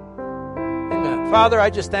 Amen. Father,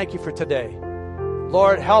 I just thank you for today.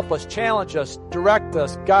 Lord, help us, challenge us, direct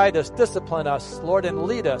us, guide us, discipline us, Lord, and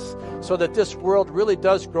lead us so that this world really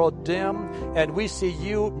does grow dim and we see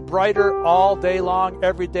you brighter all day long,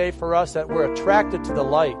 every day for us, that we're attracted to the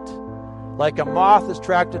light. Like a moth is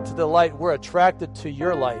attracted to the light, we're attracted to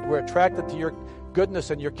your light. We're attracted to your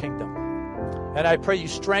goodness and your kingdom. And I pray you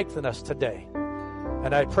strengthen us today.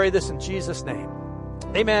 And I pray this in Jesus' name.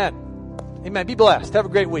 Amen. Amen. Be blessed. Have a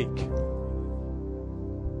great week.